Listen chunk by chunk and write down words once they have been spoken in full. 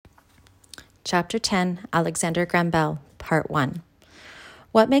Chapter 10, Alexander Graham Bell, Part 1.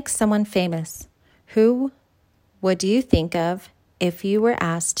 What makes someone famous? Who would you think of if you were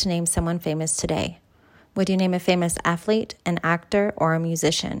asked to name someone famous today? Would you name a famous athlete, an actor, or a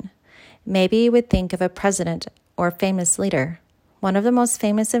musician? Maybe you would think of a president or famous leader. One of the most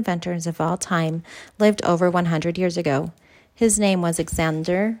famous inventors of all time lived over 100 years ago. His name was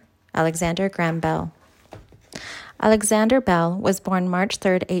Alexander Graham Bell. Alexander Bell was born March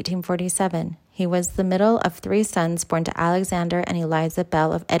 3, 1847. He was the middle of three sons born to Alexander and Eliza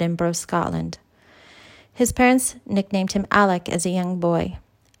Bell of Edinburgh, Scotland. His parents nicknamed him Alec as a young boy.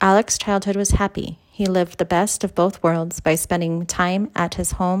 Alec's childhood was happy. He lived the best of both worlds by spending time at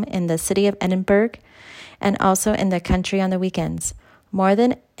his home in the city of Edinburgh and also in the country on the weekends. More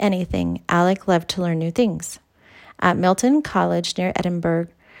than anything, Alec loved to learn new things. At Milton College near Edinburgh,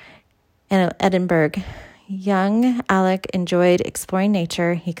 young Alec enjoyed exploring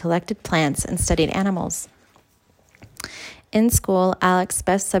nature. He collected plants and studied animals. In school, Alec's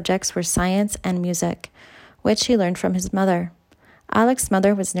best subjects were science and music, which he learned from his mother. Alec's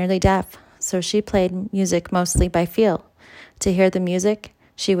mother was nearly deaf, so she played music mostly by feel. To hear the music,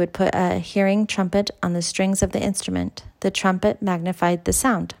 she would put a hearing trumpet on the strings of the instrument. The trumpet magnified the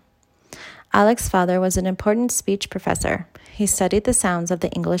sound. Alec's father was an important speech professor. He studied the sounds of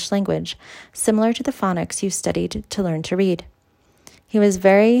the English language, similar to the phonics you studied to learn to read. He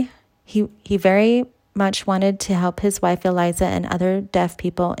very much wanted to help his wife Eliza and other deaf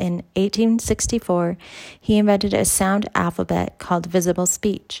people. In 1864, he invented a sound alphabet called visible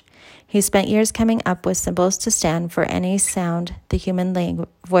speech. He spent years coming up with symbols to stand for any sound the human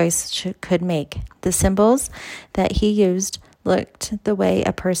voice could make. The symbols that he used looked the way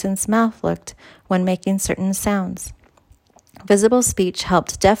a person's mouth looked when making certain sounds. Visible speech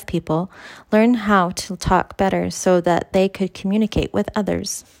helped deaf people learn how to talk better so that they could communicate with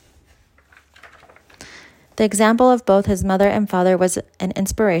others. The example of both his mother and father was an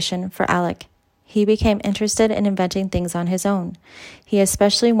inspiration for Alec. He became interested in inventing things on his own. He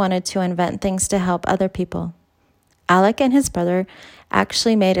especially wanted to invent things to help other people. Alec and his brother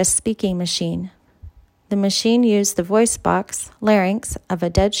actually made a speaking machine. The machine used the voice box, larynx, of a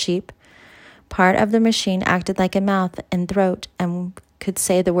dead sheep. Part of the machine acted like a mouth and throat and could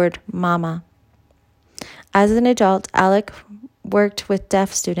say the word mama. As an adult, Alec worked with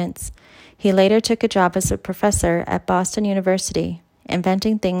deaf students. He later took a job as a professor at Boston University.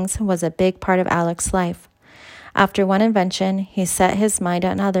 Inventing things was a big part of Alec's life. After one invention, he set his mind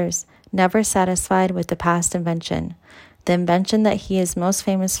on others, never satisfied with the past invention. The invention that he is most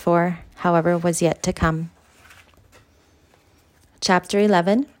famous for, however, was yet to come. Chapter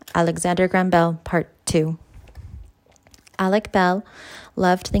 11, Alexander Graham Bell, Part 2. Alec Bell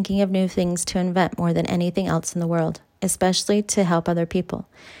loved thinking of new things to invent more than anything else in the world, especially to help other people.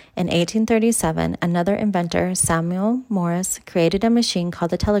 In 1837, another inventor, Samuel Morse, created a machine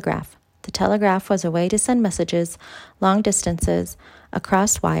called the telegraph. The telegraph was a way to send messages long distances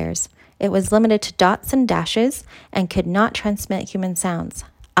across wires. It was limited to dots and dashes and could not transmit human sounds.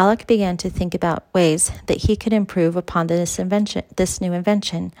 Alec began to think about ways that he could improve upon this new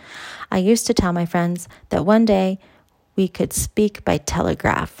invention. I used to tell my friends that one day we could speak by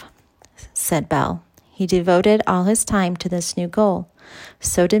telegraph, said Bell. He devoted all his time to this new goal.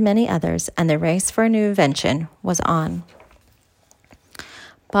 So did many others, and the race for a new invention was on.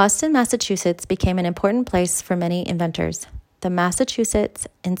 Boston, Massachusetts became an important place for many inventors. The Massachusetts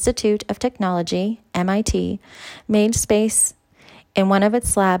Institute of Technology, MIT, made space in one of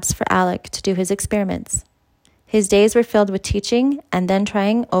its labs for Alec to do his experiments. His days were filled with teaching and then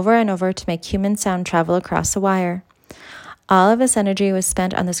trying over and over to make human sound travel across a wire. All of his energy was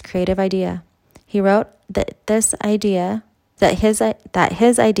spent on this creative idea. He wrote that his idea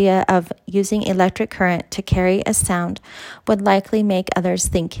of using electric current to carry a sound would likely make others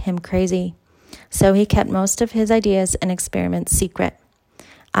think him crazy. So he kept most of his ideas and experiments secret.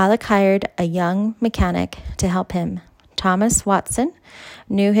 Alec hired a young mechanic to help him. Thomas Watson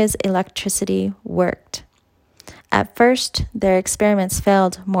knew his electricity worked. At first, their experiments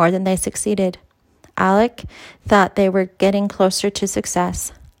failed more than they succeeded. Alec thought they were getting closer to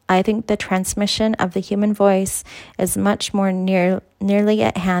success. I think the transmission of the human voice is much more nearly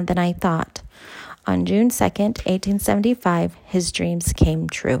at hand than I thought. On June 2nd, 1875, his dreams came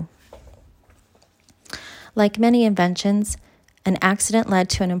true. Like many inventions, an accident led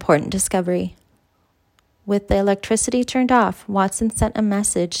to an important discovery. With the electricity turned off, Watson sent a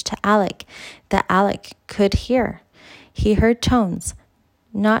message to Alec that Alec could hear. He heard tones,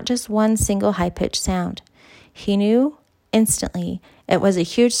 not just one single high-pitched sound. He knew instantly it was a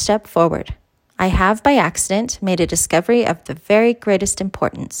huge step forward. I have, by accident, made a discovery of the very greatest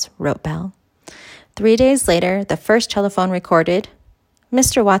importance, wrote Bell. 3 days later, the first telephone recorded,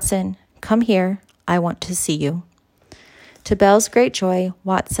 "Mr. Watson, come here. I want to see you." To Bell's great joy,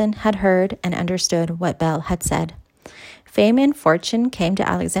 Watson had heard and understood what Bell had said. Fame and fortune came to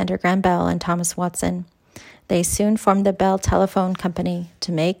Alexander Graham Bell and Thomas Watson. They soon formed the Bell Telephone Company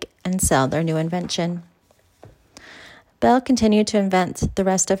to make and sell their new invention. Bell continued to invent the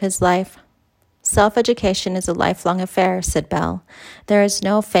rest of his life. "Self-education is a lifelong affair," said Bell. "There is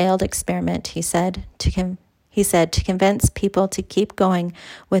no failed experiment," he said, to convince people to keep going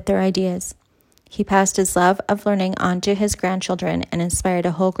with their ideas. He passed his love of learning on to his grandchildren and inspired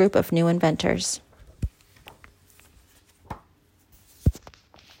a whole group of new inventors.